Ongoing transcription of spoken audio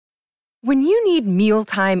When you need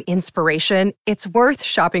mealtime inspiration, it's worth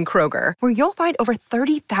shopping Kroger, where you'll find over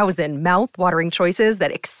 30,000 mouth-watering choices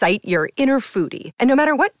that excite your inner foodie. And no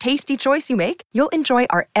matter what tasty choice you make, you'll enjoy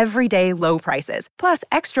our everyday low prices, plus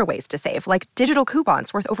extra ways to save, like digital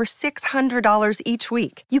coupons worth over $600 each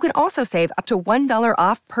week. You can also save up to $1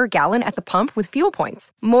 off per gallon at the pump with fuel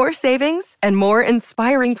points. More savings and more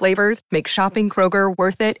inspiring flavors make shopping Kroger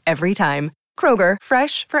worth it every time. Kroger,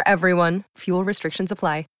 fresh for everyone. Fuel restrictions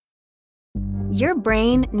apply. Your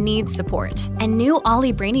brain needs support, and new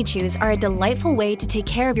Ollie Brainy Chews are a delightful way to take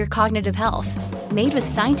care of your cognitive health. Made with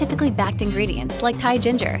scientifically backed ingredients like Thai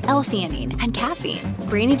ginger, L-theanine, and caffeine,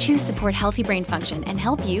 Brainy Chews support healthy brain function and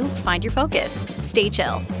help you find your focus, stay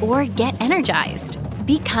chill, or get energized.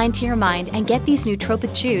 Be kind to your mind and get these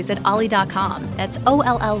nootropic chews at ollie.com. That's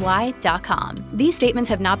OLLY.com. These statements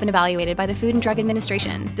have not been evaluated by the Food and Drug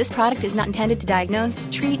Administration. This product is not intended to diagnose,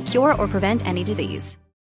 treat, cure, or prevent any disease.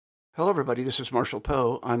 Hello, everybody. This is Marshall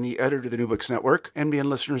Poe. I'm the editor of the New Books Network. NBN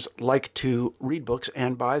listeners like to read books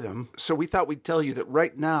and buy them. So we thought we'd tell you that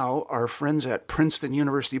right now, our friends at Princeton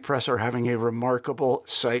University Press are having a remarkable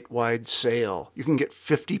site-wide sale. You can get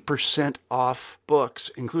 50% off books,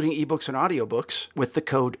 including ebooks and audiobooks, with the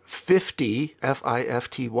code 50,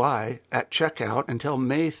 F-I-F-T-Y, at checkout until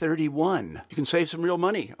May 31. You can save some real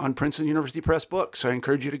money on Princeton University Press books. I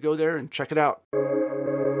encourage you to go there and check it out.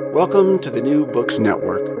 Welcome to the New Books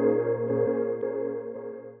Network.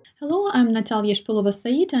 Hello, I'm Natalia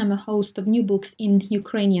Shpilova-Said. I'm a host of New Books in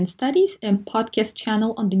Ukrainian Studies, a podcast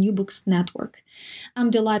channel on the New Books Network.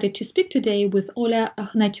 I'm delighted to speak today with Oля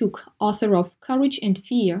Akhnatyuk, author of Courage and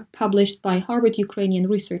Fear, published by Harvard Ukrainian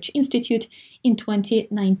Research Institute in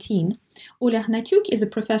 2019. Oля Akhnatyuk is a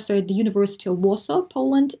professor at the University of Warsaw,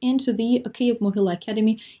 Poland, and the Kyiv-Mohyla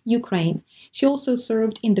Academy, Ukraine. She also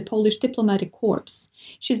served in the Polish Diplomatic Corps.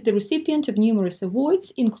 She's the recipient of numerous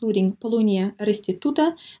awards, including Polonia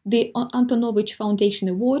Restituta, the Antonovich Foundation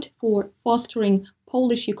Award for fostering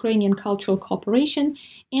Polish-Ukrainian cultural cooperation,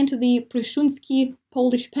 and the Pryshunsky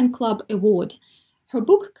Polish Pen Club Award. Her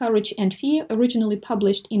book, Courage and Fear, originally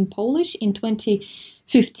published in Polish in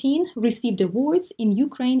 2015, received awards in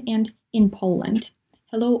Ukraine and in Poland.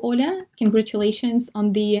 Hello, Ola. Congratulations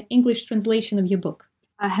on the English translation of your book.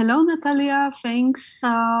 Hello, Natalia. Thanks.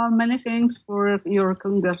 Many thanks for your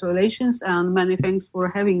congratulations and many thanks for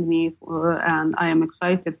having me. And I am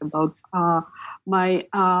excited about my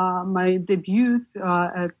debut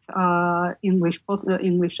at English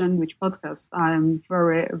language podcast. I am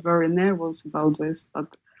very, very nervous about this,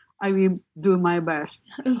 but I will do my best.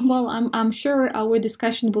 Well, I'm sure our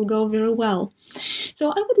discussion will go very well.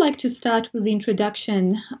 So I would like to start with the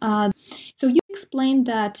introduction. So you explained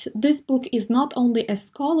that this book is not only a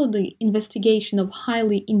scholarly investigation of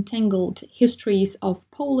highly entangled histories of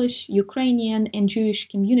Polish, Ukrainian, and Jewish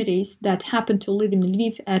communities that happen to live in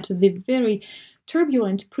Lviv at the very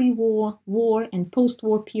turbulent pre-war, war, and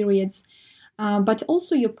post-war periods, but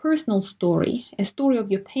also your personal story, a story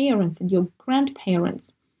of your parents and your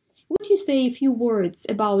grandparents. Would you say a few words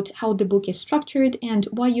about how the book is structured and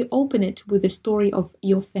why you open it with the story of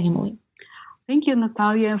your family? Thank you,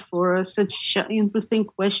 Natalia, for such an interesting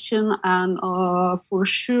question. And for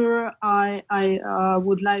sure, I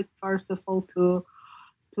would like, first of all, to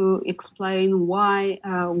explain why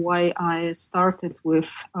I started with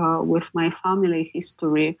my family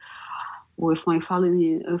history, with my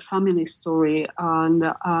family story, and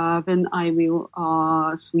then I will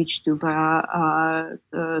switch to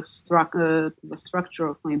the structure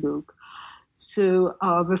of my book. So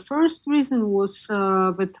the first reason was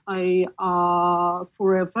that I,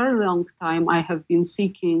 for a very long time, I have been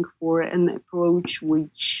seeking for an approach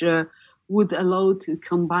which would allow to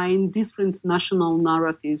combine different national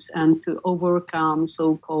narratives and to overcome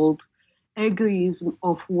so-called egoism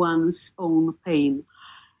of one's own pain.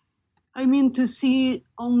 I mean, to see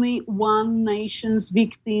only one nation's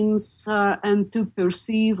victims and to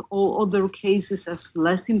perceive all other cases as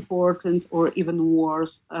less important or even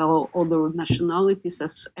worse, other nationalities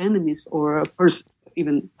as enemies or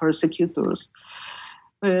even persecutors.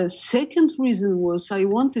 The second reason was I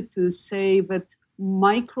wanted to say that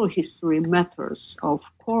microhistory matters. Of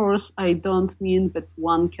course, I don't mean that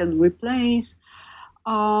one can replace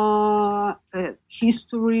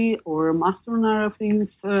history or master narrative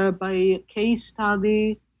by case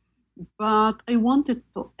study, but I wanted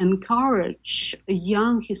to encourage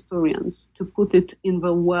young historians to put it in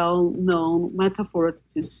the well-known metaphor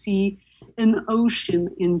to see an ocean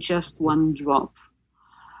in just one drop.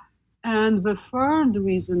 And the third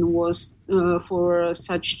reason was for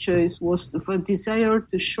such choice was the desire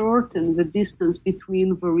to shorten the distance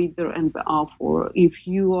between the reader and the author. If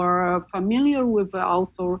you are familiar with the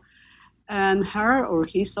author, and her or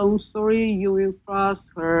his own story, you will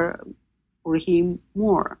trust her or him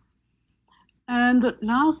more. And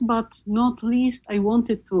last but not least, I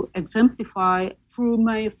wanted to exemplify through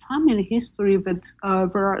my family history that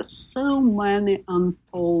there are so many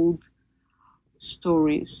untold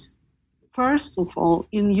stories. First of all,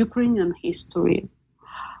 in Ukrainian history,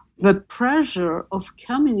 the pressure of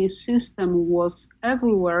communist system was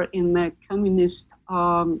everywhere in the communist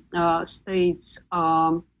states,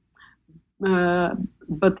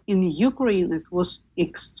 but in Ukraine it was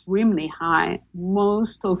extremely high.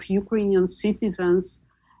 Most of Ukrainian citizens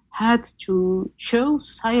had to choose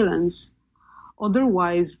silence,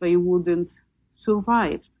 otherwise they wouldn't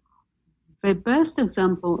survive. The best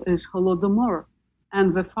example is Holodomor, and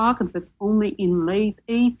the fact that only in late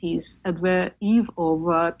 80s, at the eve of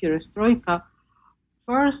perestroika,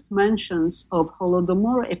 first mentions of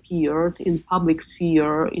Holodomor appeared in public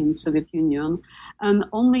sphere in Soviet Union, and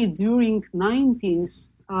only during 90s,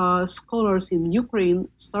 scholars in Ukraine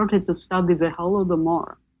started to study the Holodomor.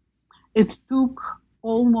 It took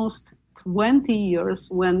almost 20 years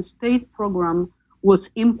when state program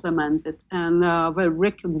was implemented, and the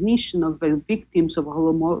recognition of the victims of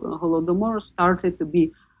Holodomor started to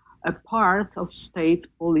be a part of state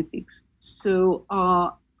politics. So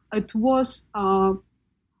it was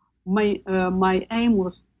my aim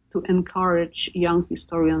was to encourage young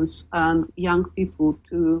historians and young people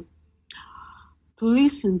to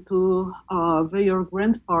listen to their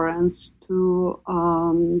grandparents, to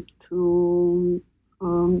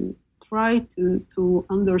try to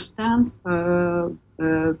understand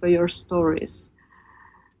their stories.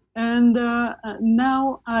 And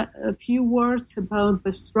now a few words about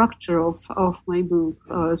the structure of my book.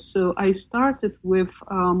 So I started with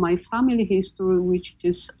my family history, which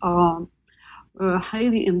is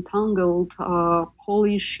highly entangled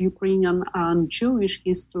Polish, Ukrainian, and Jewish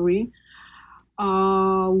history,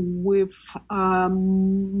 with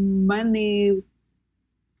many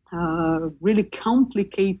really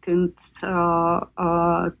complicated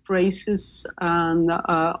traces, and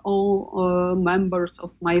all members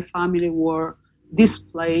of my family were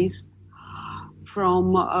displaced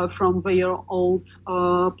from their old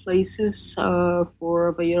places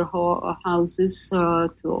for their houses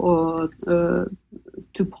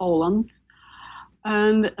to Poland.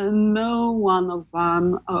 And no one of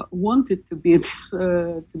them wanted to be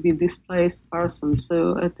displaced person.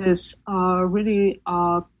 So it is really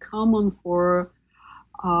common for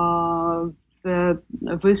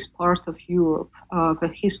this part of Europe,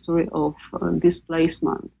 the history of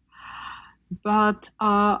displacement. But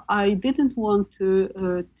I didn't want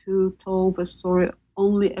to tell the story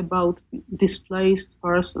only about displaced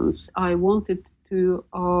persons. I wanted to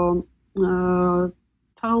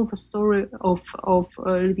tell the story of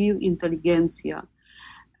Lviv intelligentsia,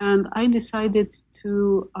 and I decided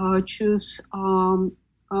to choose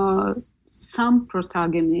some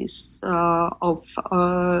protagonists of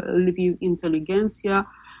Lviv intelligentsia,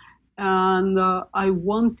 and I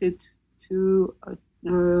wanted to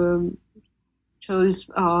choose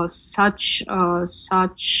such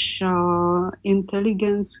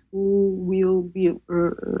intelligence who will be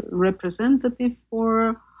representative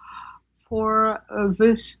for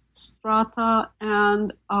this strata,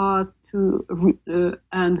 and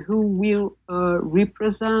and who will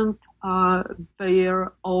represent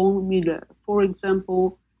their own milieu. For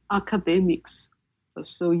example, academics,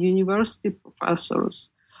 so university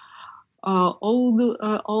professors, all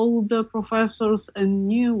the professors, and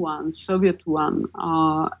new one, Soviet one,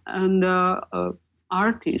 and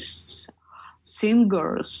artists,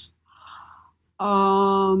 singers,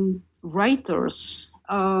 writers.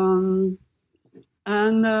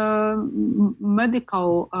 And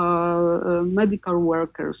medical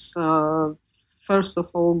workers, first of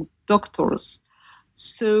all, doctors.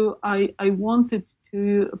 So I wanted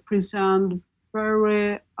to present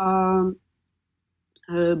very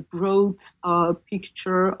broad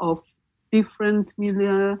picture of different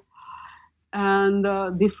milieu and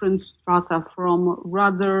different strata, from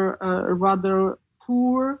rather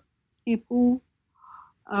poor people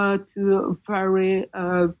to very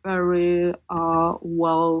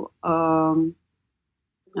well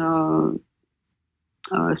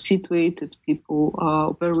situated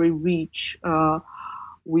people, very rich,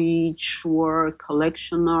 which were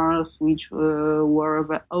collectioners, which were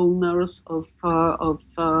the owners of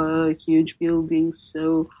huge buildings.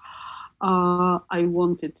 So I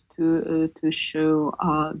wanted to show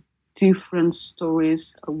different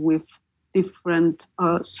stories with different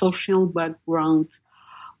social background,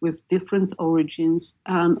 with different origins,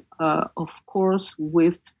 and of course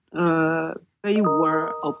they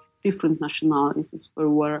were of different nationalities. There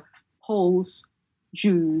were Poles,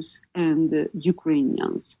 Jews, and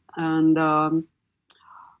Ukrainians. And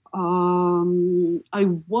I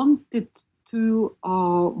wanted to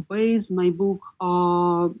base my book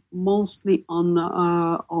mostly on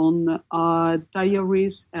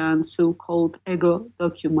diaries and so-called ego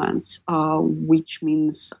documents, which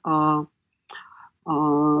means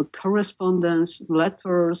correspondence,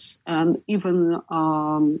 letters, and even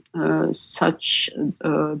such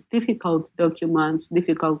difficult documents,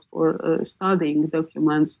 difficult for studying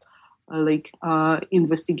documents, like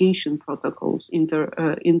investigation protocols,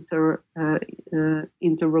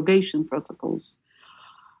 interrogation protocols.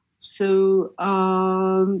 So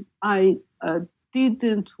I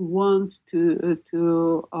didn't want to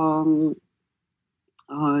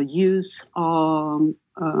use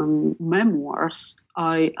memoirs.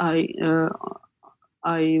 I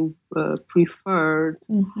preferred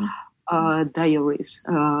diaries,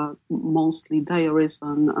 mostly diaries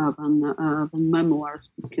than memoirs,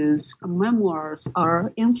 because memoirs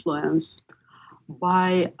are influenced by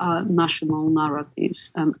national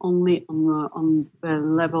narratives, and only on the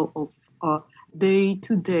level of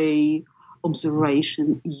day-to-day observation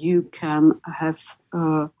you can have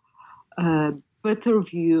a better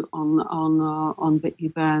view on the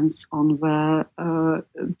events, on the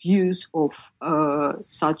views of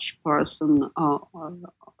such person,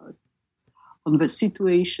 on the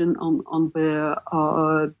situation, on the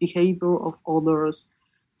behavior of others.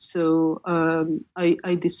 So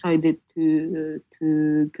I decided to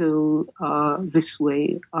go this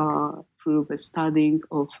way through the studying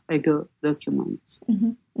of ego documents.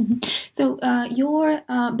 Mm-hmm, mm-hmm. So your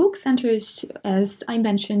book centers, as I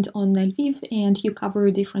mentioned, on Lviv, and you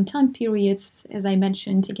cover different time periods, as I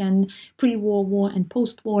mentioned, again, pre-war, war, and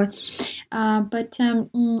post-war. But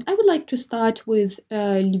I would like to start with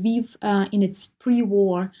Lviv in its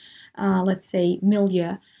pre-war, let's say,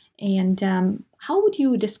 milieu. And how would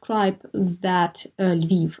you describe that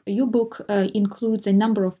Lviv? Your book includes a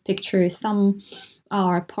number of pictures. Some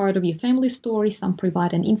are part of your family story, some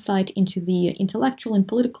provide an insight into the intellectual and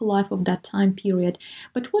political life of that time period.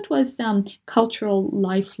 But what was cultural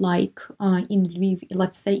life like in Lviv,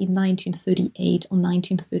 let's say in 1938 or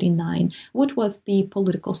 1939? What was the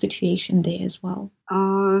political situation there as well?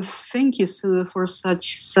 Thank you, Sue, for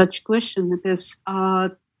such question. It is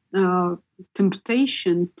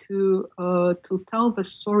temptation to tell the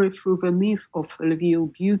story through the myth of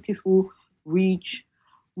Lviv, beautiful, rich,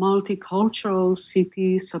 multicultural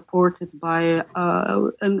city supported by,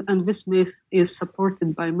 and this myth is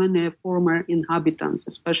supported by many former inhabitants,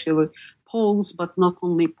 especially Poles, but not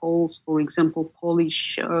only Poles. For example,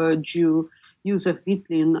 Polish Jew Józef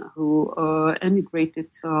Witlin, who emigrated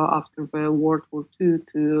after the World War II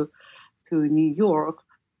to New York.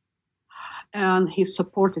 And he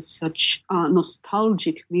supported such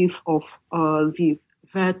nostalgic myth of Lviv,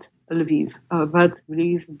 that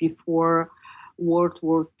Lviv before World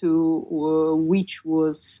War II, which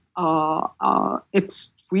was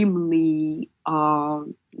extremely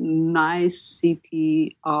nice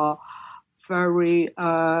city, very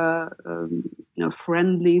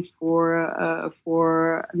friendly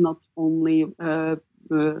for not only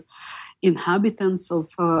inhabitants of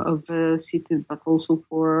the city, but also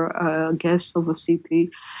for guests of the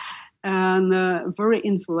city, and very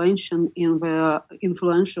influential in the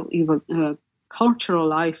even cultural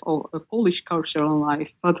life of Polish cultural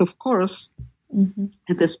life. But of course,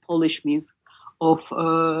 it is Polish myth of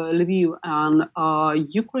Lviv, and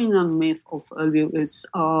Ukrainian myth of Lviv is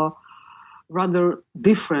rather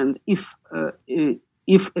different. If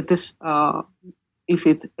it is. If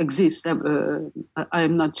it exists,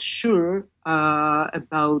 I'm not sure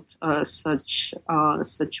about such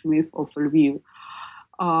myth of Lviv.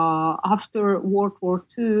 After World War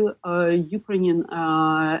II, Ukrainian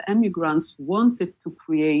immigrants wanted to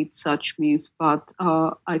create such myth, but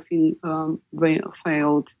I think they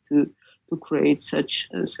failed to create such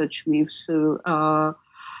myths. So,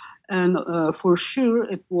 and for sure,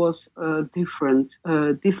 it was a different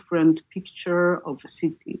picture of the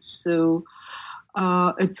city. So.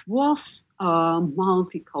 It was a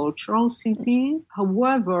multicultural city.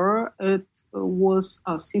 However, it was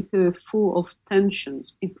a city full of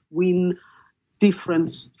tensions between different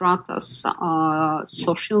stratas,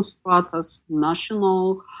 social stratas,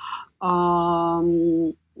 national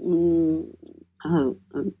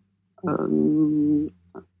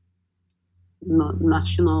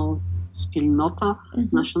national spilnota,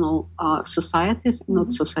 national societies,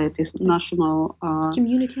 not societies, national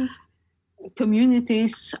communities.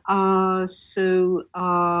 So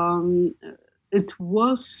it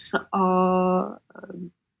was,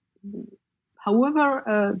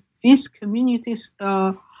 however, these communities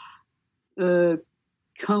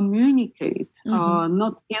communicate,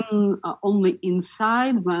 not only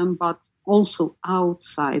inside them, but also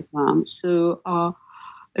outside them. So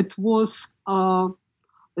it was a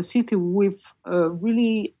city with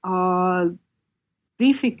really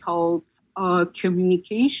difficult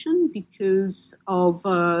communication because of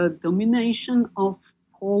domination of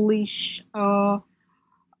Polish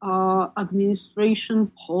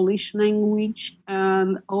administration, Polish language,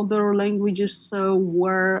 and other languages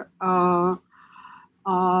were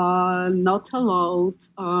not allowed,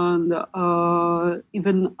 and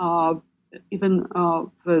even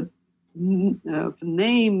the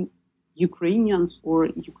name Ukrainians or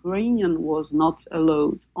Ukrainian was not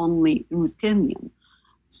allowed, only Ruthenian.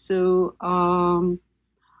 So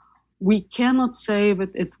we cannot say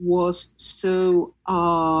that it was so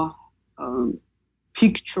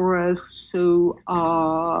picturesque, so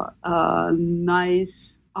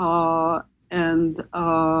nice, and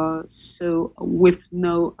so with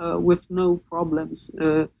no problems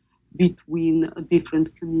between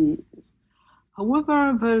different communities.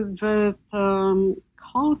 However, the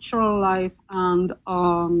cultural life and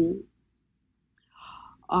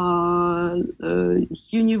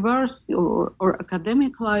university or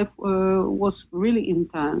academic life was really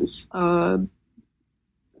intense,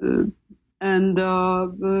 and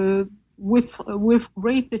with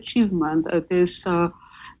great achievement. This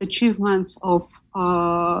achievements of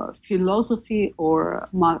philosophy or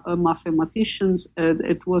mathematicians.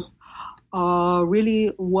 It was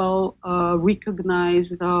really well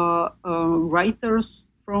recognized writers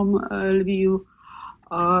from Lviv,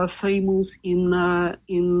 famous in the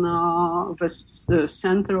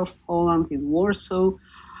center of Poland, in Warsaw,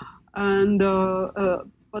 and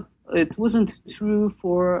but it wasn't true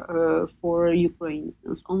for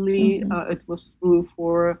Ukrainians. Only it was true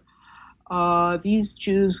for these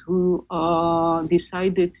Jews who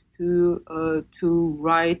decided to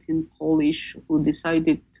write in Polish, who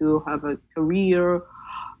decided to have a career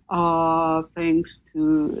thanks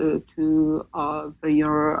to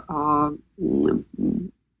their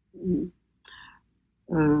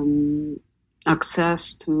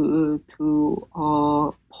access to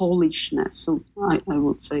Polishness. So I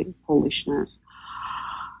would say Polishness.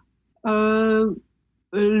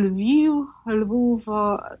 Lviv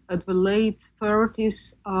at the late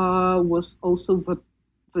 30s was also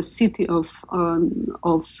the city of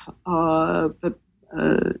the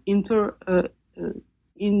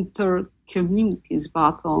inter-communities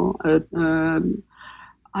battle.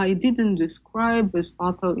 I didn't describe this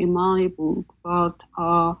battle in my book, but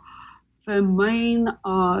the main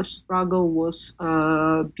struggle was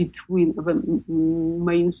between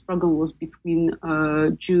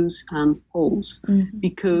Jews and Poles,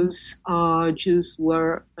 because Jews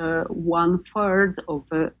were 1/3 of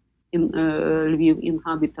the Lviv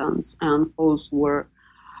inhabitants, and Poles were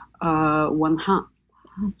 1/2.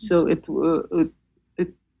 So it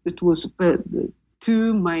was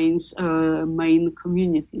two main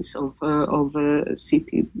communities of the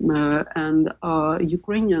city, and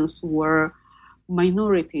Ukrainians were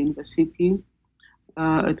minority in the city.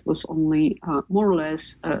 It was only more or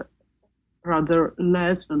less, rather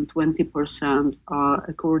less than 20%,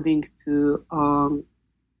 according to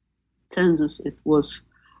census. It was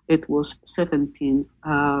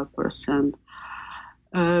 17%.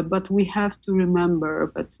 But we have to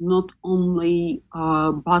remember that not only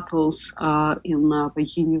battles in the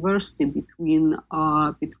university between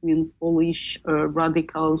Polish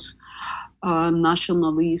radicals,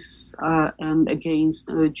 nationalists, and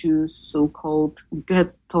against Jews, so-called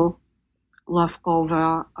ghetto, Lawkowe,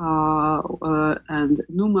 and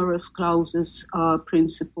numerous clauses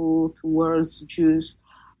principle towards Jews.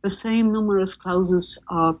 The same numerous clauses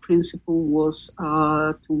principle was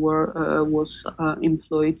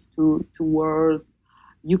employed toward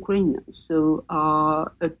Ukrainians. So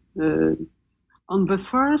on the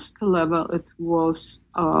first level, it was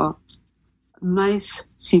a nice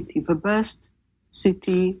city, the best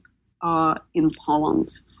city in Poland.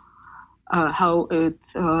 How it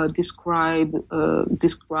described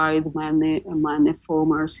many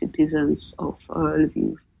former citizens of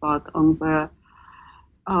Lviv, but on the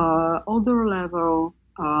other level,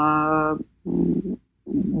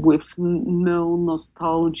 with no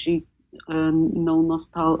nostalgia, no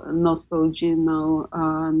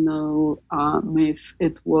myth.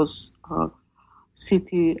 It was a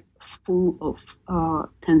city full of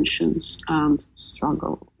tensions and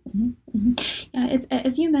struggle. Yeah,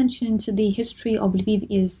 as you mentioned, the history of Lviv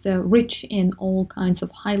is rich in all kinds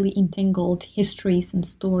of highly entangled histories and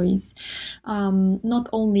stories, not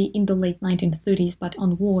only in the late 1930s, but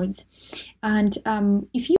onwards. And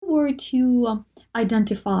if you were to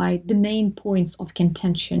identify the main points of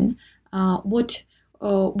contention, what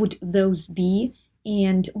would those be,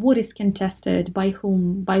 and what is contested by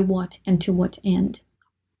whom, by what, and to what end?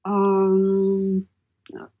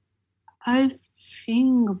 I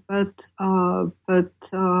think that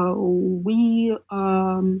we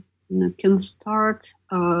can start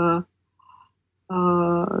the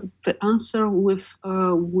answer with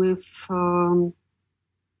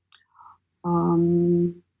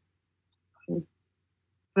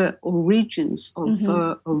the origins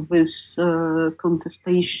of this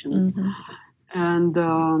contestation, and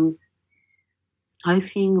I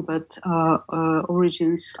think that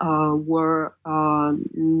origins were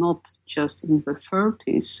not just in the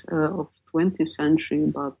 30s of 20th century,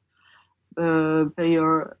 but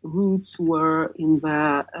their roots were in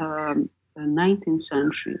the 19th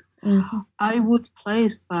century. I would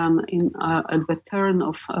place them in at the turn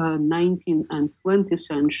of 19th and 20th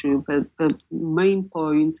century, the main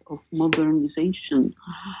point of modernization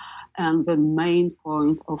and the main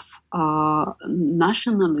point of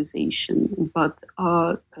nationalization. But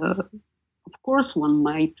of course, one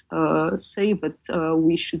might say that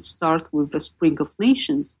we should start with the Spring of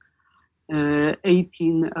Nations,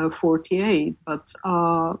 1848, but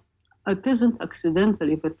it isn't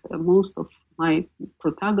accidentally that most of my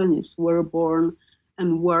protagonists were born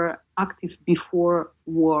and were active before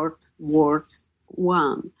World War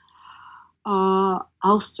I.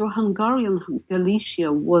 Austro-Hungarian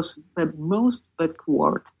Galicia was the most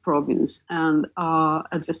backward province, and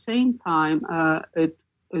at the same time,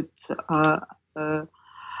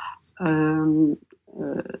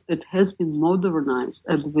 it has been modernized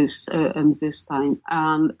at this time,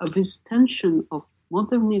 and this tension of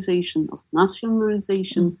modernization, of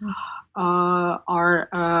nationalization, are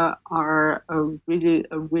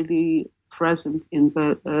really present in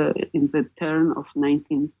the turn of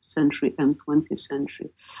 19th century and 20th century,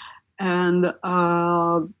 and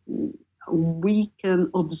we can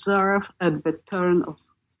observe at the turn of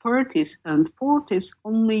 30s and 40s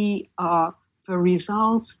only the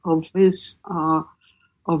results of this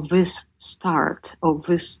start of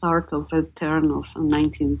the turn of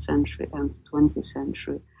 19th century and 20th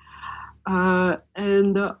century,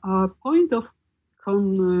 and point of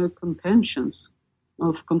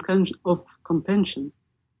contention.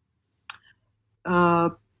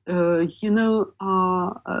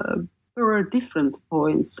 There are different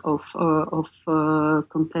points of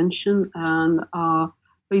contention, and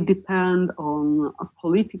they depend on a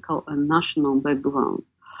political and national background.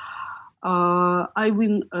 I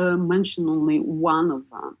will mention only one of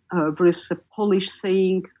them. There is a Polish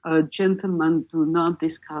saying, "Gentlemen do not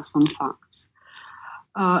discuss on facts."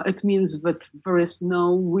 It means that there is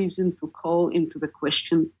no reason to call into the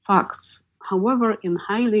question facts. However, in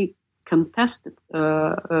highly contested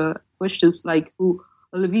questions like who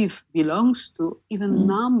Lviv belongs to, even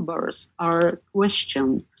numbers are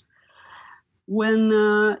questioned. When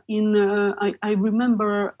I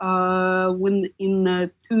remember when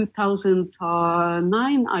in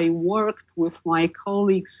 2009 I worked with my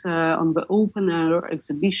colleagues on the open-air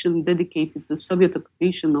exhibition dedicated to Soviet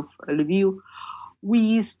occupation of Lviv.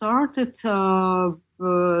 We started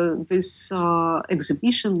this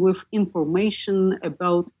exhibition with information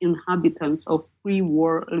about inhabitants of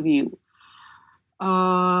pre-war Lviv.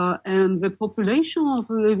 And the population of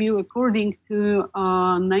Lviv, according to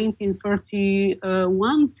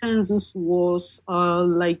 1931 census, was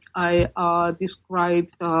like I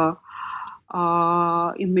described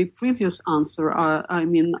in my previous answer.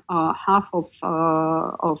 Half of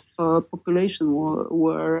population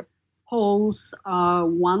were Poles,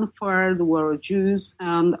 1/3 were Jews,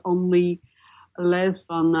 and only less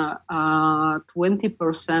than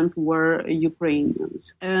 20% were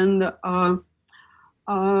Ukrainians. And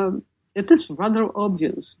it is rather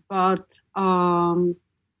obvious, but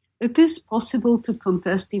it is possible to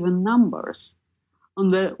contest even numbers. On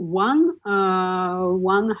the one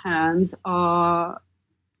hand,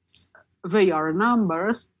 they are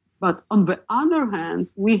numbers, but on the other hand,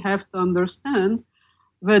 we have to understand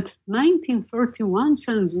that 1931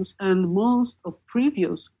 census and most of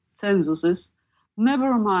previous censuses,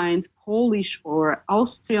 never mind Polish or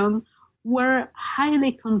Austrian, were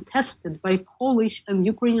highly contested by Polish and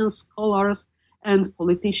Ukrainian scholars and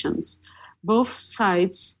politicians. Both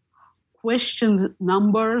sides questioned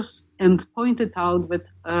numbers and pointed out that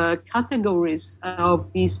categories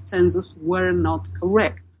of these census were not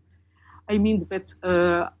correct. I mean that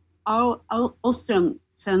our Austrian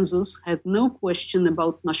census had no question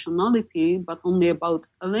about nationality, but only about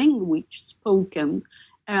a language spoken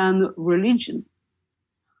and religion.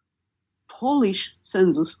 Polish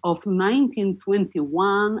census of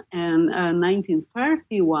 1921 and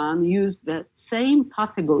 1931 used the same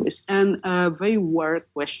categories, and they were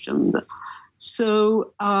questioned. So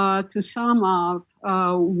to sum up,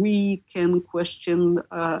 we can question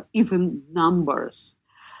even numbers,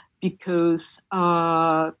 because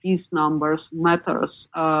these numbers matters,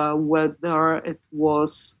 whether it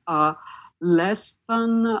was less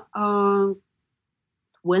than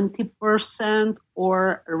 20%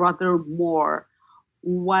 or rather more.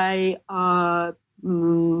 Why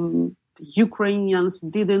Ukrainians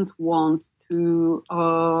didn't want to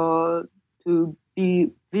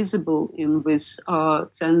be visible in this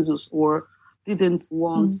census, or didn't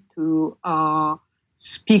want to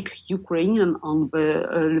speak Ukrainian on the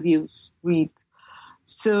Lviv street.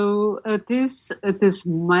 So it is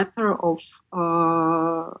matter of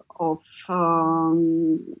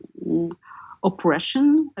oppression.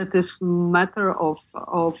 It is matter of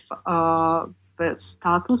the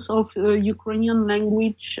status of Ukrainian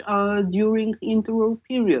language during interwar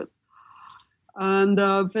period. And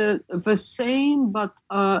the same, but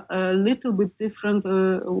a little bit different,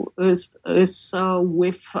 is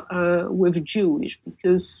with Jewish,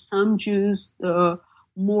 because some Jews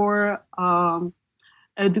more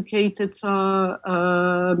educated,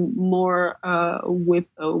 more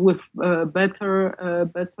with better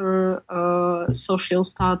social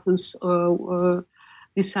status,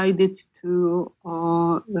 decided to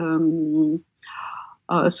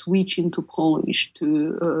switch into Polish,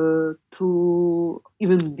 to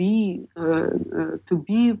even be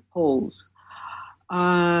Poles.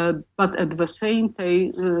 But at the same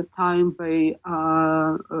time, they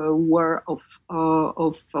were of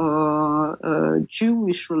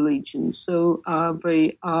Jewish religion, so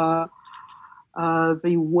they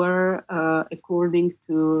were, according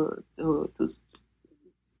to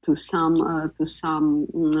some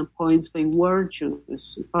points, they were Jews,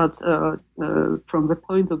 but from the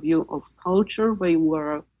point of view of culture, they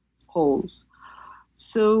were Poles.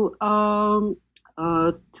 So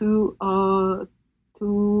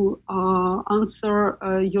to answer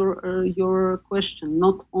your question,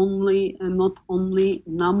 not only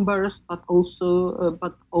numbers, but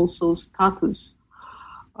also status,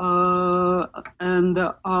 and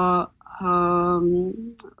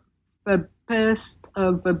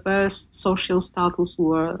the best social status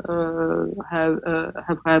have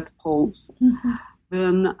had Poles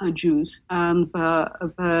than Jews, and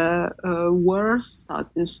the worst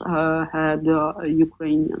status had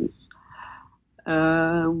Ukrainians.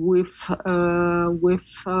 With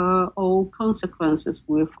all consequences,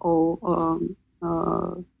 with all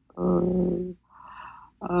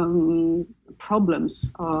problems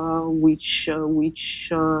which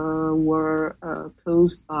were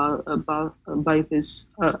caused by this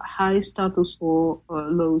high status or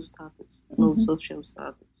low status, low social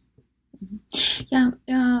status. Yeah,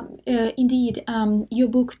 indeed. Your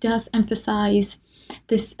book does emphasize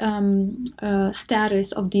this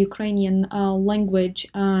status of the Ukrainian language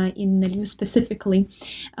in Lviv specifically,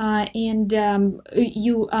 and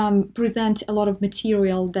you present a lot of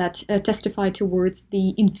material that testify towards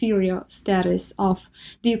the inferior status of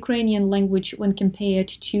the Ukrainian language when compared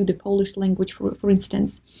to the Polish language, for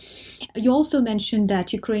instance. You also mentioned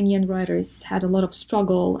that Ukrainian writers had a lot of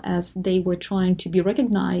struggle as they were trying to be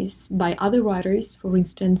recognized by other writers, for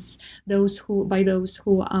instance, those who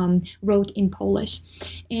wrote in Polish.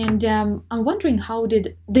 And I'm wondering, how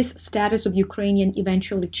did this status of Ukrainian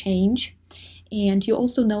eventually change? And you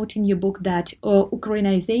also note in your book that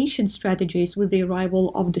Ukrainization strategies with the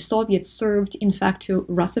arrival of the Soviets served, in fact, to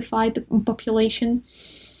Russify the population.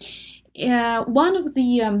 One of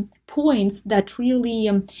the points that really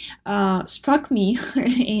struck me,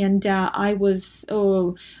 and I was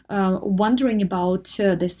wondering about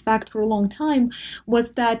this fact for a long time,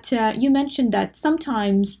 was that you mentioned that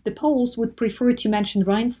sometimes the Poles would prefer to mention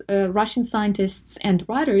Russian scientists and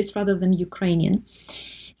writers rather than Ukrainian.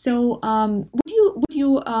 So would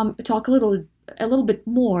you talk a little bit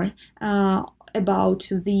more about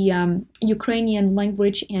the Ukrainian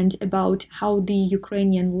language and about how the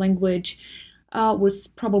Ukrainian language was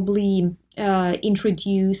probably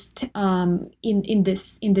introduced in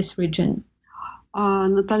this region?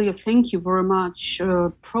 Natalia, thank you very much.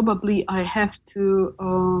 Probably I have to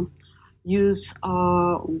use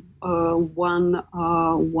one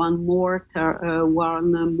more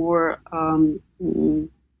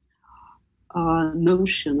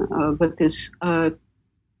notion, that is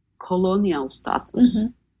colonial status.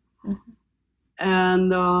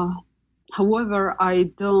 And However, I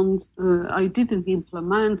didn't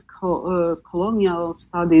implement colonial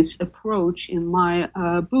studies approach in my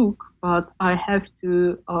book, but I have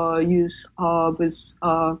to use this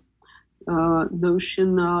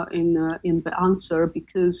notion in the answer,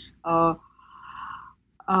 because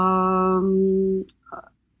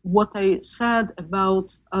what I said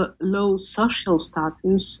about low social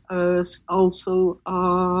status is also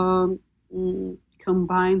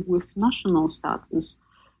combined with national status.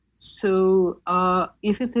 So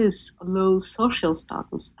if it is low social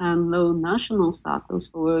status and low national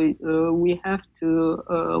status, we have to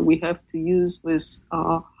use this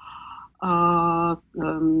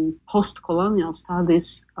post-colonial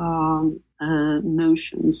studies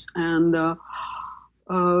notions, and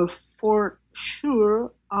for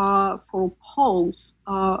sure, for Poles,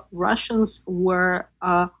 Russians were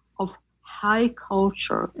of high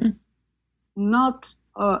culture. Not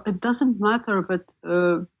it doesn't matter that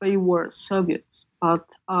they were Soviets, but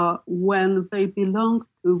when they belonged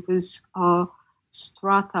to this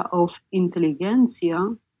strata of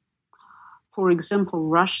intelligentsia, for example,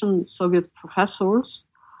 Russian Soviet professors,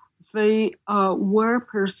 they were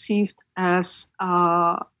perceived as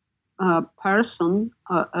persons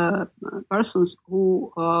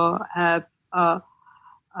who have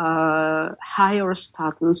higher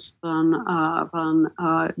status than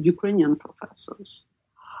Ukrainian professors.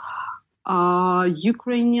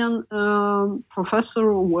 Ukrainian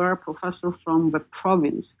professors were professors from the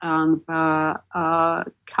province, and the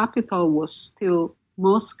capital was still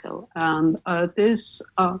Moscow, and this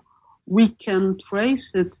we can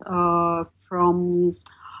trace it from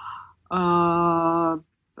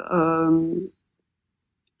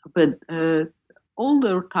the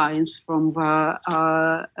older times, from the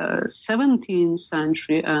 17th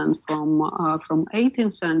century and from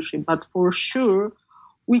 18th century, but for sure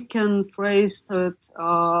we can trace it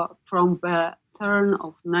from the turn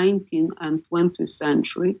of 19th and 20th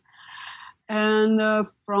century, and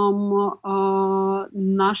from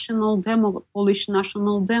Polish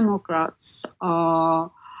National Democrats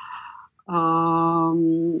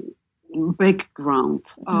background.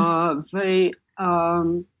 They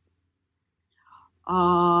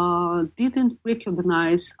didn't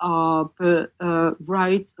recognize the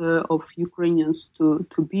right of Ukrainians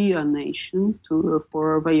to be a nation,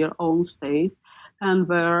 for their own state, and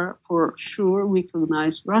were for sure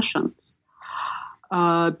recognized Russians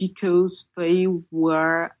because they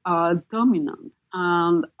were dominant,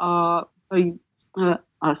 and they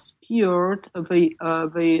aspired,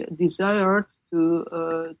 they desired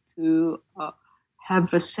to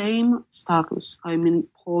have the same status. I mean,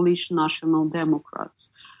 Polish National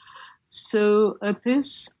Democrats. So it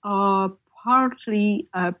is partly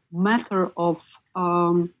a matter of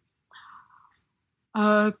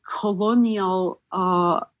colonial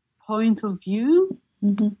point of view,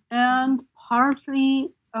 and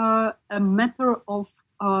partly a matter of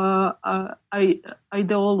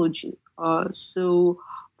ideology. So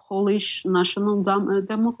Polish National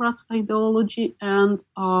Democrats ideology, and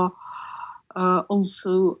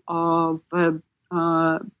also the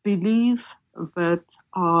belief that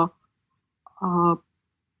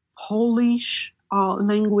Polish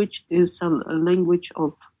language is a language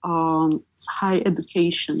of high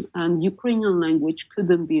education, and Ukrainian language could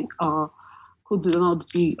not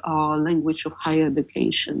be a language of high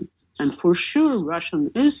education. And for sure,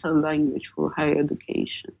 Russian is a language for high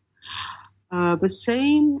education. The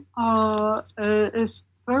same is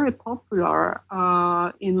very popular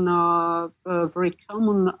in a very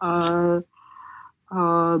common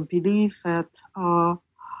belief that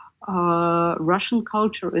Russian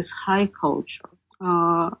culture is high culture.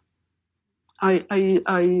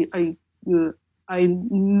 I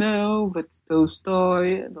know that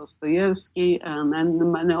Dostoevsky, and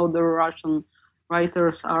many other Russian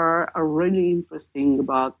writers are really interesting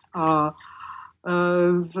about.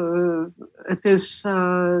 It is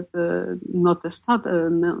not a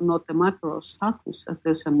matter of status. It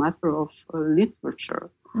is a matter of literature,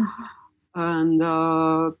 and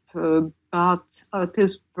but it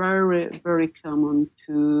is very, very common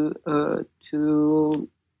to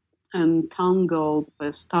entangle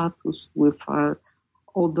the status with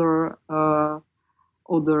other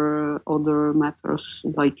matters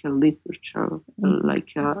like literature,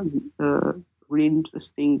 like really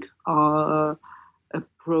interesting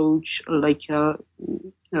approach, like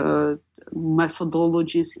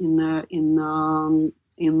methodologies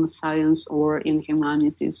in science or in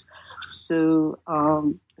humanities. So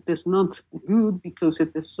it is not good because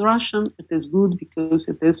it is Russian. It is good because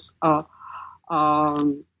it is of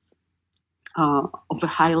a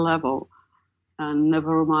high level. and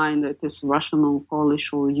never mind it is Russian or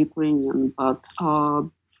Polish or Ukrainian, but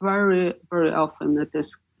very, very often it is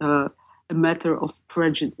a matter of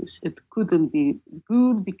prejudice. It couldn't be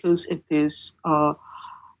good because it is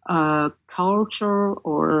culture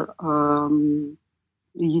or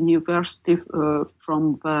university from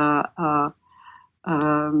the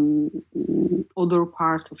other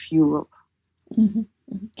part of Europe. Mm-hmm.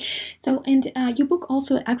 So, and your book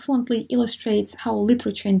also excellently illustrates how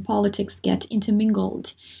literature and politics get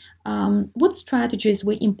intermingled. What strategies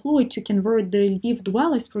were employed to convert the Lviv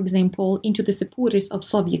dwellers, for example, into the supporters of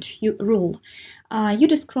Soviet rule? You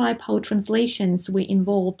describe how translations were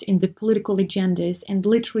involved in the political agendas and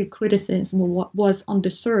literary criticism was on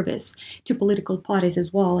the service to political parties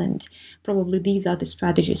as well, and probably these other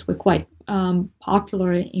strategies were quite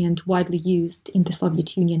popular and widely used in the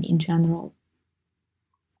Soviet Union in general.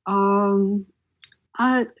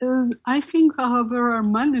 I think there are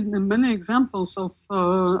many examples of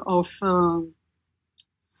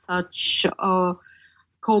such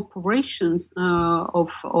cooperation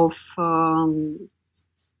of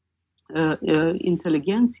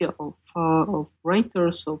intelligentsia, of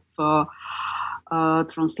writers, of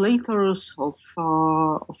translators, of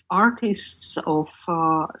artists, of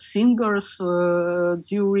singers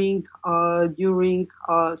during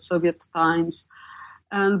Soviet times.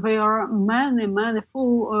 And there are many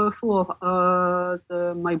full of.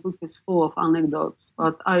 My book is full of anecdotes,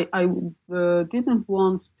 but I didn't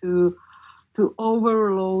want to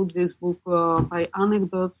overload this book by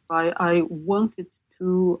anecdotes. I wanted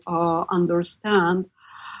to understand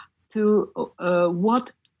to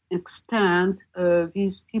what extent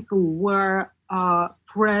these people were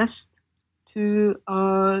pressed to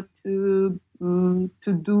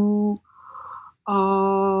do.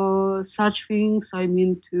 Such things, I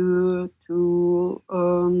mean, to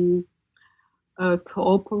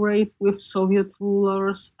cooperate with Soviet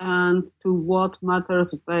rulers, and to what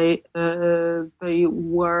matters they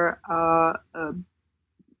were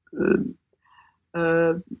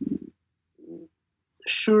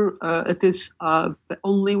sure it is the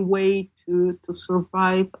only way to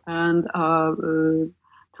survive, and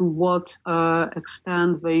to what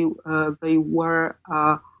extent they were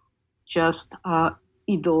just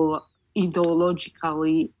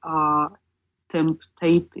ideologically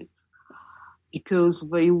tempted, because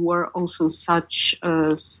they were also such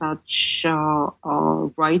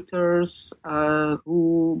writers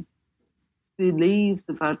who believed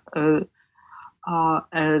that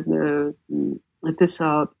it is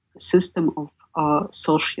a system of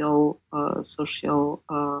social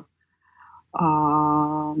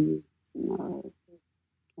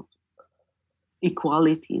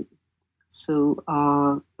equality. So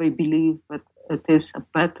they believe that it is a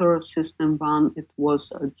better system than it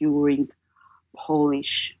was during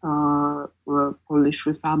Polish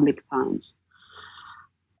Republic times.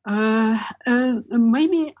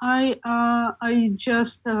 Maybe I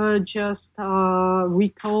just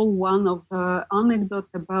recall one of the anecdote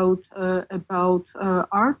about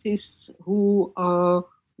artists who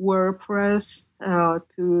were pressed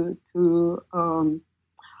to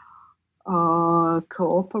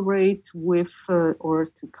cooperate with or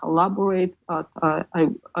to collaborate, but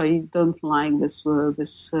I don't like this verb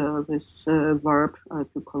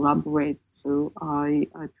to collaborate. So I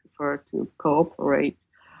prefer to cooperate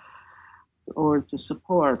or to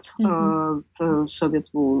support the Soviet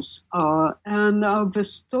rules. And the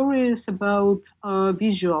story is about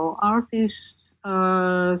visual artists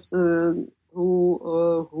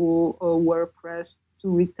who were pressed to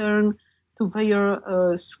return to their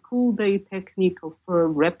school day technique of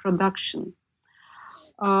reproduction.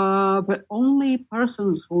 The only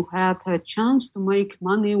persons who had a chance to make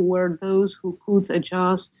money were those who could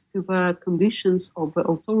adjust to the conditions of the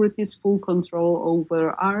authorities' full control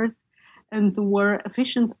over art, and were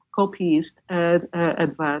efficient copyists at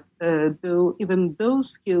that, though even those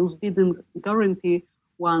skills didn't guarantee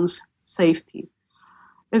one's safety.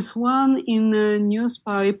 As one in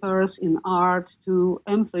newspapers, in art, two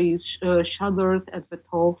employees shuddered at the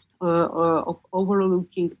thought of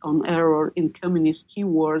overlooking an error in communist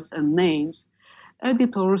keywords and names.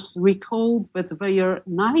 Editors recalled that their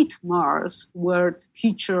nightmares were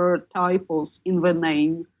feature typos in the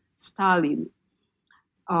name Stalin.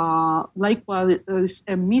 Likewise,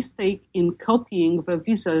 a mistake in copying the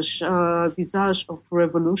visage of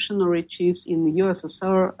revolutionary chiefs in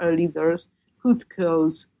USSR leaders could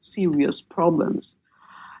cause serious problems.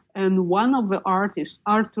 And one of the artists,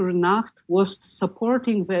 Arthur Nacht, was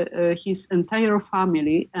supporting his entire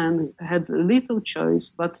family and had little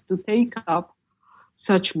choice but to take up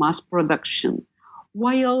such mass production.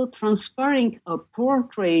 While transferring a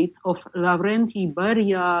portrait of Lavrenti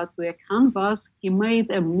Beria to a canvas, he made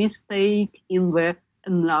a mistake in the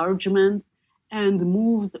enlargement and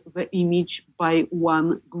moved the image by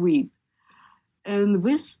one grid. And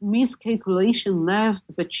this miscalculation left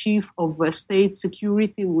the chief of the state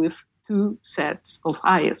security with two sets of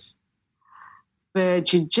eyes. The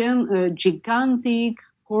gigantic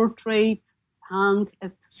portrait hung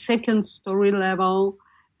at second story level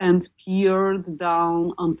and peered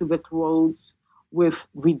down onto the crowds with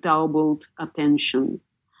redoubled attention.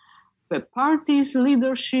 The party's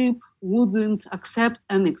leadership wouldn't accept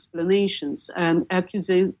any explanations and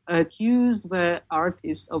accused the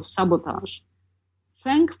artist of sabotage.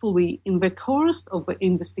 Thankfully, in the course of the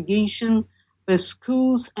investigation, the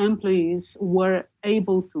school's employees were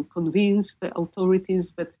able to convince the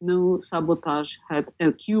authorities that no sabotage had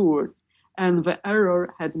occurred and the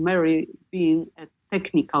error had merely been a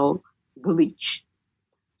technical glitch.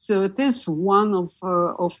 So it is one of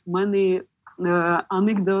many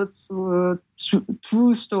anecdotes,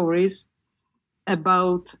 true stories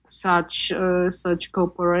about such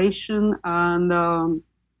cooperation, and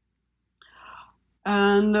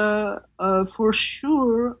for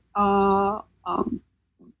sure,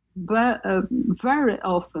 very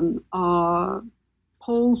often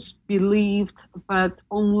Poles believed that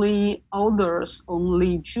only others,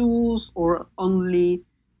 only Jews or only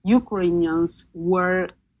Ukrainians were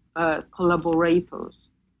collaborators.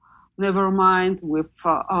 Never mind with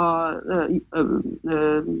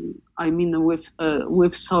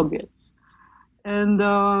Soviets. And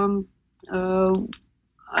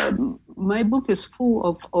my book is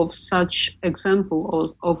full of such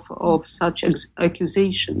examples of such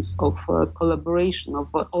accusations of collaboration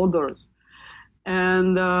of others.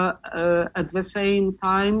 And at the same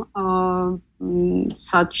time,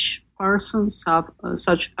 such persons,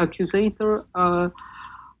 such accusator,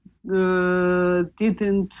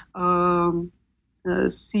 didn't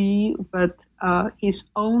see that his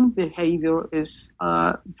own behavior is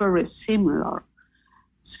very similar.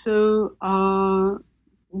 So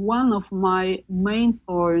one of my main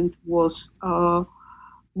points was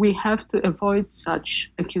we have to avoid such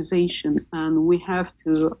accusations, and we have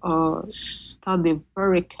to study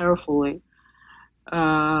very carefully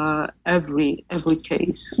every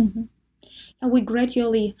case. Mm-hmm. And we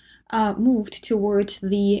gradually moved towards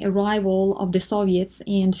the arrival of the Soviets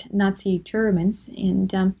and Nazi Germans.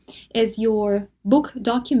 And as your book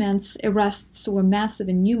documents, arrests were massive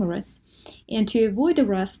and numerous. And to avoid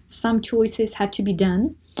arrests, some choices had to be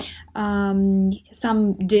done.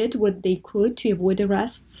 Some did what they could to avoid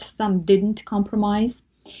arrests. Some didn't compromise.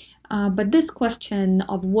 But this question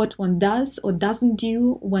of what one does or doesn't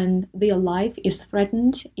do when their life is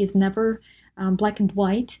threatened is never black and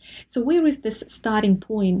white. So where is this starting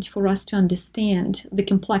point for us to understand the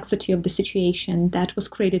complexity of the situation that was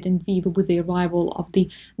created in Lviv with the arrival of the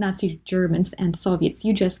Nazi Germans and Soviets?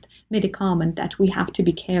 You just made a comment that we have to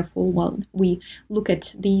be careful while we look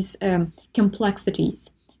at these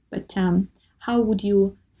complexities. But how would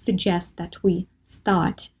you suggest that we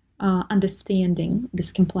start understanding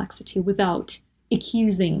this complexity without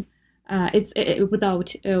accusing,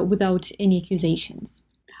 without any accusations?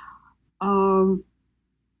 I'm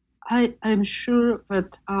sure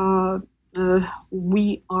that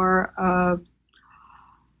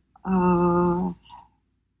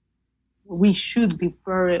we should be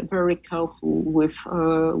very, very careful with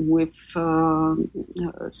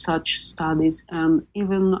such studies, and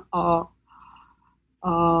even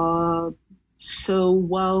so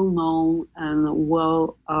well-known and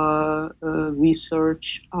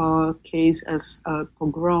well-researched case as a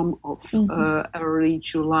pogrom of early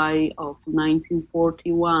July of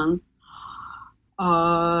 1941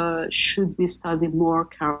 should be studied more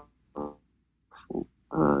carefully.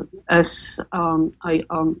 As I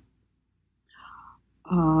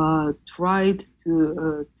tried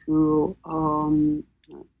to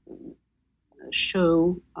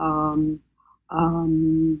show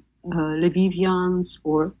Lvivians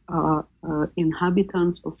or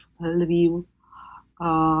inhabitants of Lviv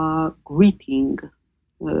greeted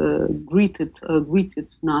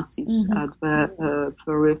Nazis at the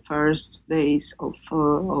very first days of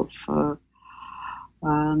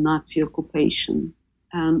Nazi occupation,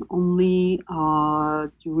 and only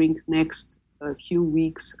during next few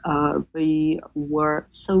weeks they were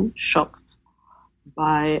so shocked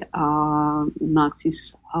by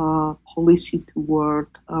Nazis' policy toward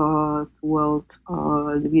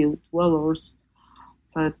Lviv dwellers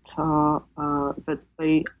that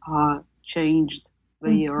they changed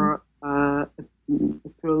their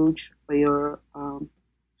approach, their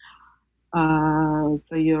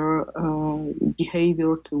their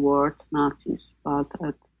behavior toward Nazis. But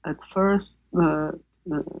at first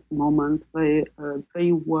moment,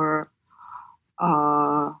 they were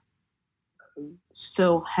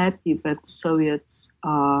so happy that Soviets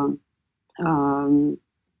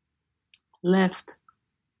left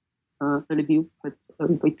Lviv, but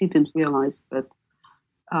they didn't realize that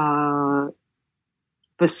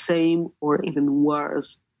the same or even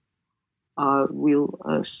worse will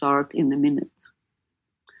start in a minute.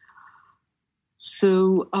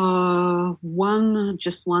 So one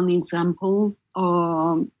example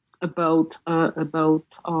about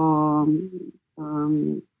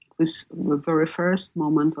this very first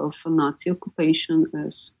moment of Nazi occupation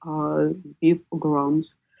is Lviv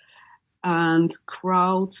pogroms, and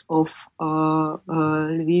crowds of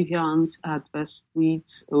Lvivians at the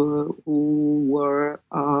streets who were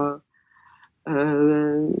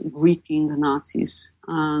greeting the Nazis.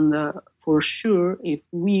 And for sure, if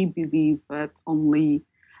we believe that only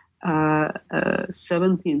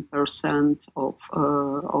 17% of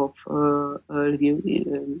Lviv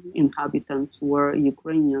inhabitants were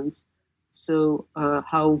Ukrainians, so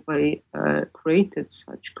how they created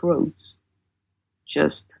such crowds?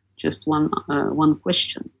 Just one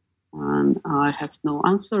question, and I have no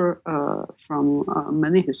answer from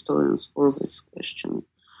many historians for this question.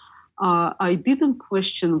 I didn't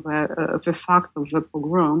question the fact of the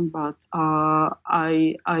pogrom, but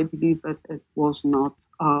I believe that it was not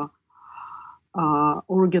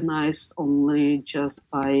organized only just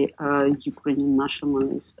by Ukrainian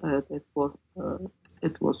nationalists.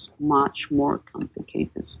 It was much more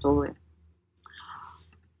complicated story.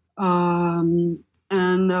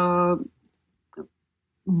 And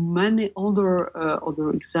many other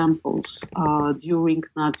examples during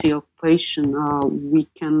Nazi occupation we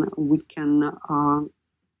can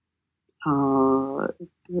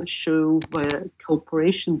show the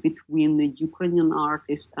cooperation between the Ukrainian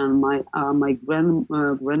artist and my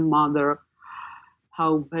grandmother,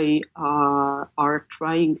 how they are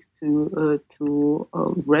trying to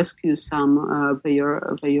rescue some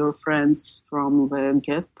their friends from the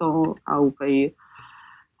ghetto, how they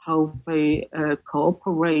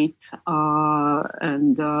cooperate,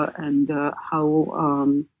 and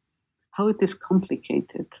how it is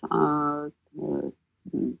complicated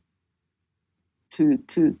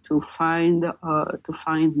to find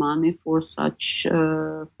money for such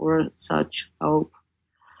help,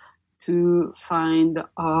 to find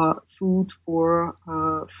food for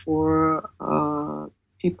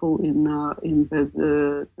people in the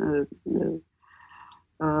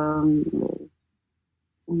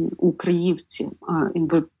Ukrainievci, in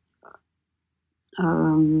the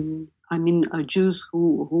Jews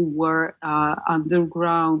who were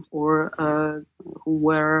underground or who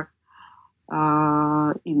were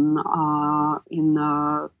in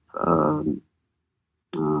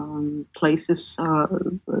places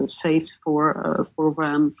saved for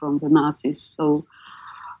them from the Nazis. So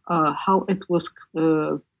how it was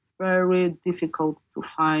very difficult to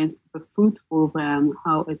find the food for them,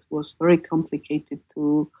 how it was very complicated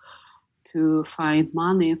to find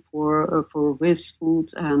money for this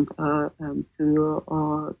food and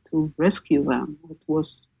to rescue them. It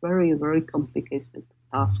was very, very complicated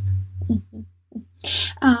task. Mm-hmm.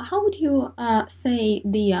 How would you say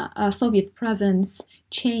the Soviet presence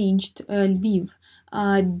changed Lviv?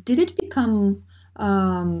 Did it become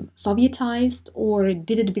Sovietized, or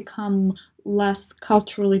did it become less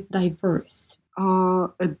culturally diverse?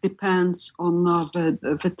 It depends on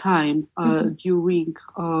the time.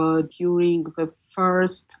 During the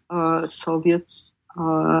first Soviets,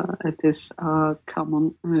 it is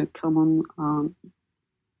common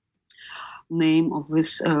name of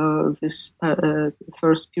this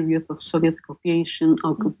first period of Soviet occupation,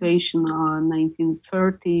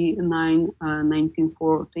 1939,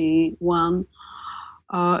 1941.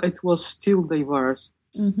 It was still diverse.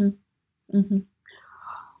 Mm-hmm. Mm-hmm.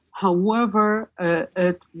 However,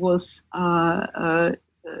 it was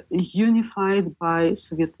unified by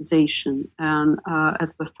Sovietization, and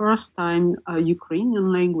at the first time,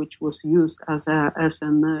 Ukrainian language was used as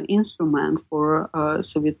an instrument for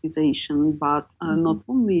Sovietization, but not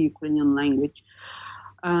only Ukrainian language.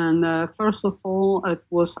 And first of all, it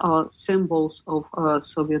was symbols of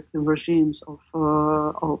Soviet regimes of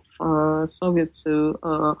Soviets.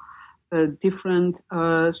 So different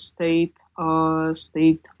state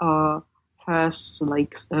fests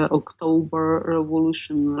like October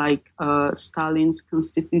Revolution, like Stalin's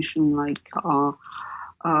Constitution, like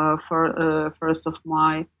 1st of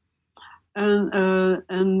May, and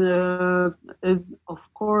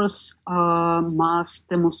of course, mass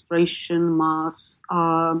demonstration, mass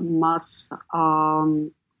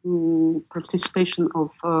participation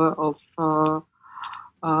of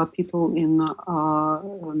people in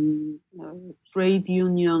trade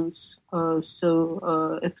unions.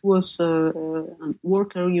 So it was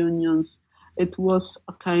worker unions. It was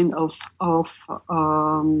a kind of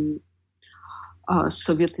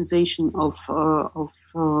Sovietization of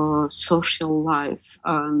social life.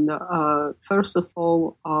 And first of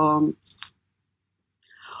all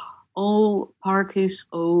parties,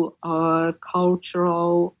 all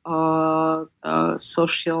cultural,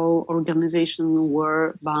 social organizations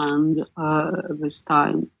were banned this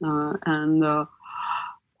time, and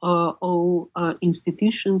all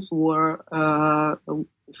institutions were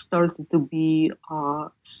started to be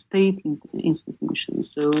state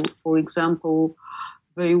institutions. So, for example,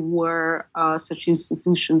 they were such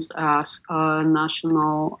institutions as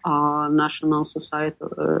National Society,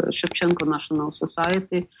 Shevchenko National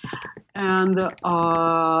Society, and the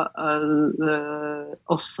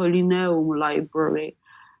Ossolineum Library,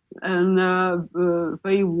 and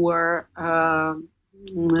they were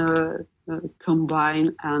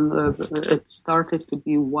combined, and it started to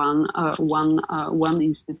be one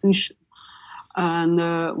institution, and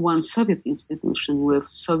one Soviet institution with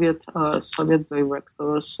Soviet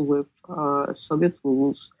directors, with Soviet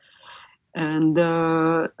rules, and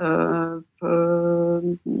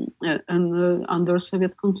under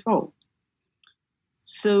Soviet control.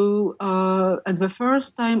 So at the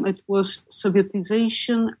first time it was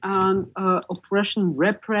Sovietization and oppression,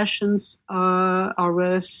 repressions,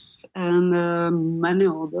 arrests, and many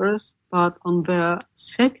others. But on the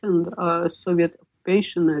second Soviet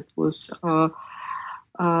occupation, it was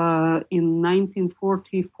in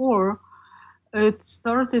 1944, it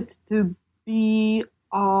started to be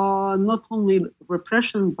not only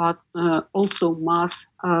repression, but also mass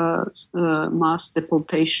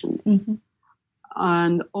deportation. Mm-hmm.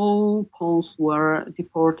 And all Poles were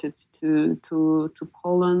deported to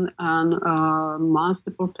Poland, and mass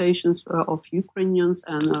deportations of Ukrainians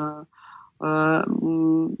and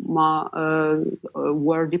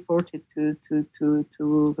were deported to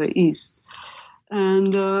the east.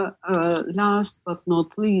 And last but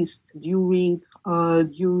not least, during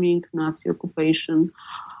Nazi occupation,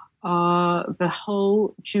 the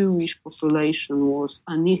whole Jewish population was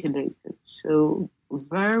annihilated. So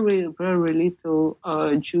very, very little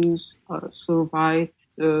Jews survived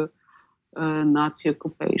the Nazi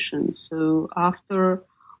occupation. So after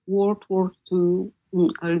World War II,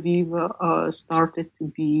 Lviv started to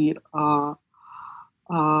be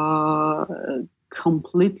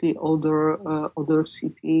completely other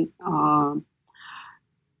city.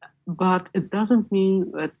 But it doesn't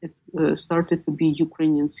mean that it started to be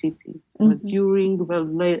Ukrainian city. Mm-hmm. But during the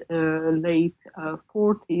late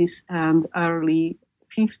 40s and early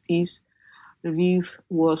 50s, Lviv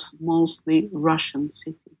was mostly Russian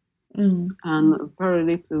city. Mm-hmm. And very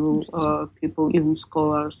little people, even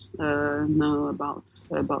scholars, know about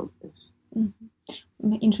this. Mm-hmm.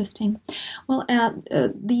 Interesting. Well,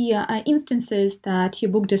 the instances that your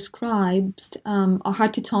book describes are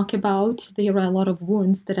hard to talk about. There are a lot of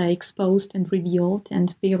wounds that are exposed and revealed,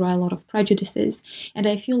 and there are a lot of prejudices. And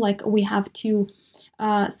I feel like we have to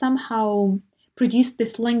somehow produce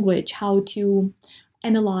this language, how to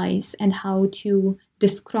analyze and how to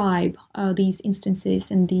describe these instances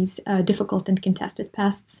and these difficult and contested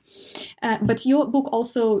pasts. But your book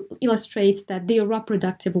also illustrates that there are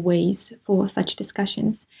productive ways for such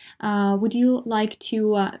discussions. Would you like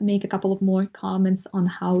to make a couple of more comments on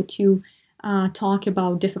how to talk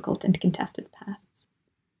about difficult and contested pasts?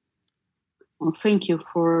 Well, thank you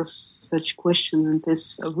for such question. And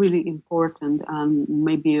it's really important, and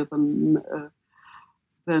maybe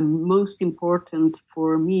the most important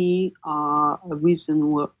for me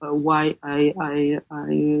reason why I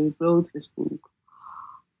wrote this book.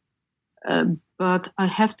 But I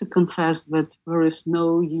have to confess that there is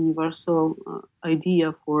no universal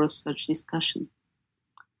idea for such discussion,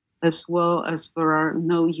 as well as there are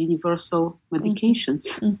no universal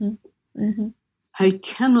medications. Mm-hmm. Mm-hmm. I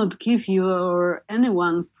cannot give you or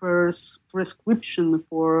anyone prescription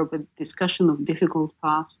for the discussion of difficult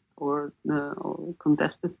past or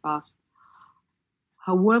contested past.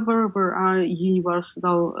 However, there are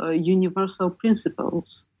universal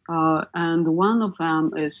principles, and one of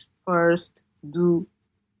them is first, do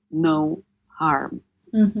no harm.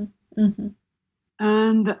 Mm-hmm. Mm-hmm.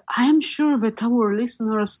 And I am sure that our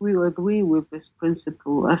listeners will agree with this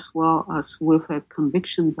principle, as well as with a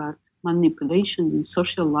conviction that manipulation in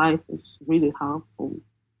social life is really harmful.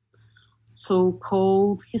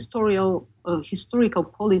 so-called historical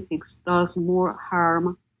politics does more harm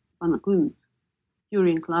than good.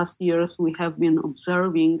 During last years, we have been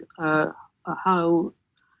observing how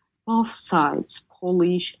both sides,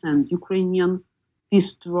 Polish and Ukrainian,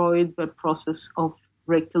 destroyed the process of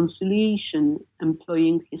reconciliation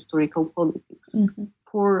employing historical politics. Mm-hmm.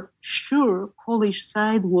 For sure, Polish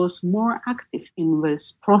side was more active in this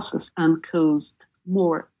process and caused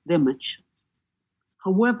more damage.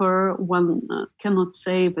 However, one cannot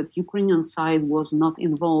say that Ukrainian side was not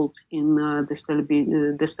involved in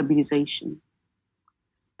destabilization.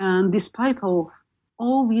 And despite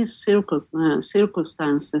all these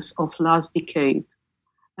circumstances of last decade,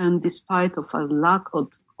 and despite of a lack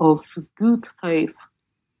of good faith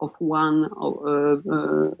of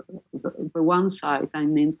the one side, I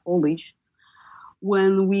mean Polish,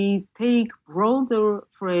 when we take broader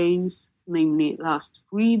frames, namely last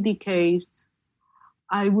 3 decades,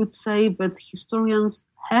 I would say that historians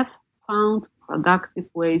have found productive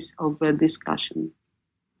ways of the discussion.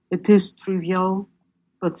 It is trivial,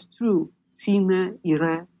 but true. Sine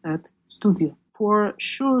ire et studio. For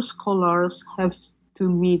sure, scholars have to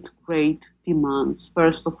meet great demands.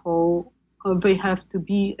 First of all, they have to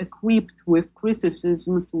be equipped with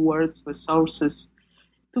criticism towards the sources,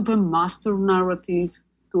 to the master narrative,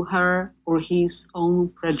 to her or his own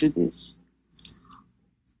prejudice.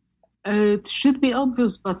 It should be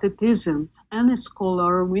obvious, but it isn't. Any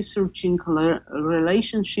scholar researching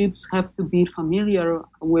relationships have to be familiar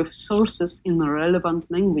with sources in relevant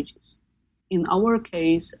languages. In our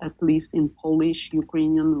case, at least in Polish,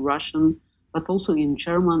 Ukrainian, Russian, but also in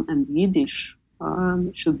German and Yiddish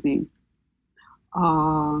should be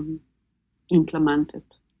implemented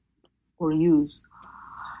or used.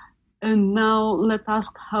 And now let us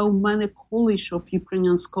ask how many Polish of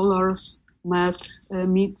Ukrainian scholars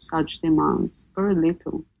meet such demands. Very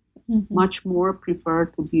little. Mm-hmm. Much more prefer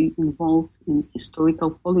to be involved in historical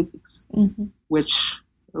politics, mm-hmm.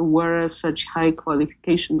 Whereas such high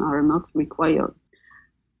qualifications are not required.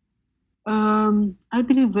 I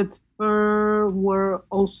believe that there were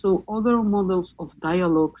also other models of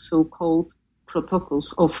dialogue, so-called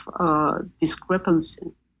protocols of discrepancy.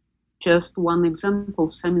 Just one example,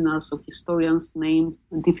 seminars of historians named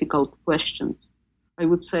difficult questions. I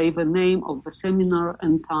would say the name of the seminar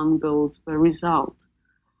entangled the result.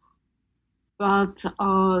 But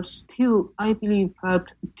still, I believe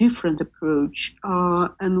that different approach,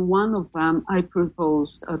 and one of them I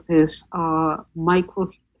proposed this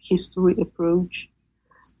microhistory approach,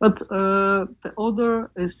 but the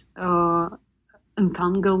other is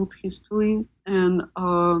entangled history and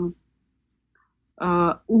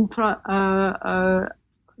ultra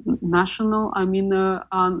national. I mean,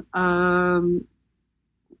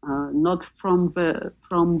 not from the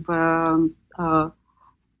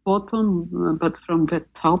bottom, but from the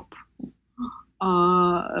top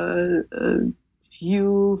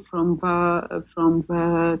view, from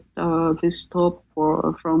this top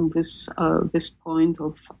from this point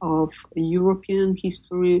of European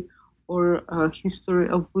history or history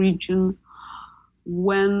of region.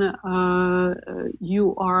 When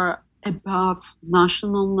you are above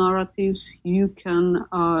national narratives, you can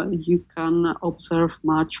observe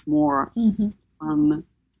much more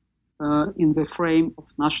in the frame of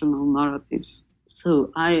national narratives.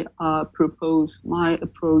 So I propose my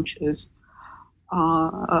approach is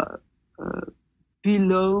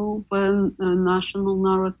below the national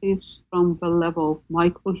narratives, from the level of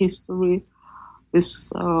microhistory.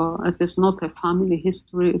 It is not a family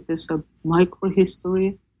history, it is a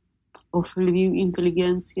microhistory of Lviv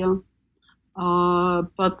intelligentsia.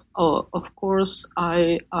 But of course,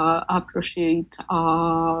 I appreciate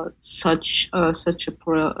such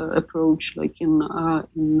approach, like in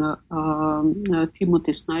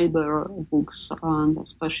Timothy Snyder books, and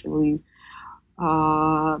especially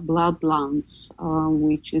Bloodlands,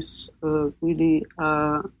 which is really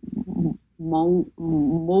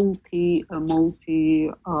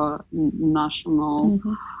multi-national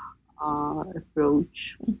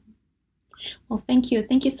approach. Well, thank you.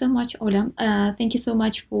 Thank you so much, Ola. Thank you so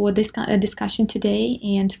much for this discussion today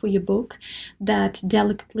and for your book that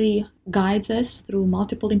delicately guides us through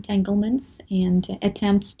multiple entanglements and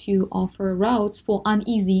attempts to offer routes for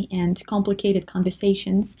uneasy and complicated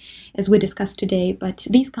conversations, as we discussed today. But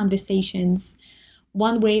these conversations,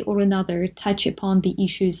 one way or another, touch upon the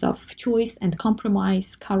issues of choice and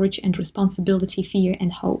compromise, courage and responsibility, fear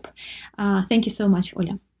and hope. Thank you so much,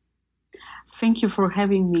 Ola. Thank you for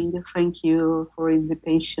having me. Thank you for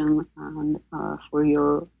invitation and for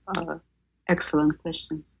your excellent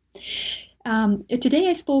questions. Today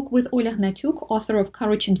I spoke with Oля Gnatyuk, author of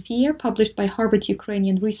Courage and Fear, published by Harvard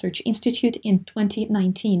Ukrainian Research Institute in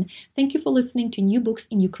 2019. Thank you for listening to New Books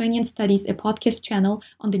in Ukrainian Studies, a podcast channel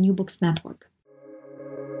on the New Books Network.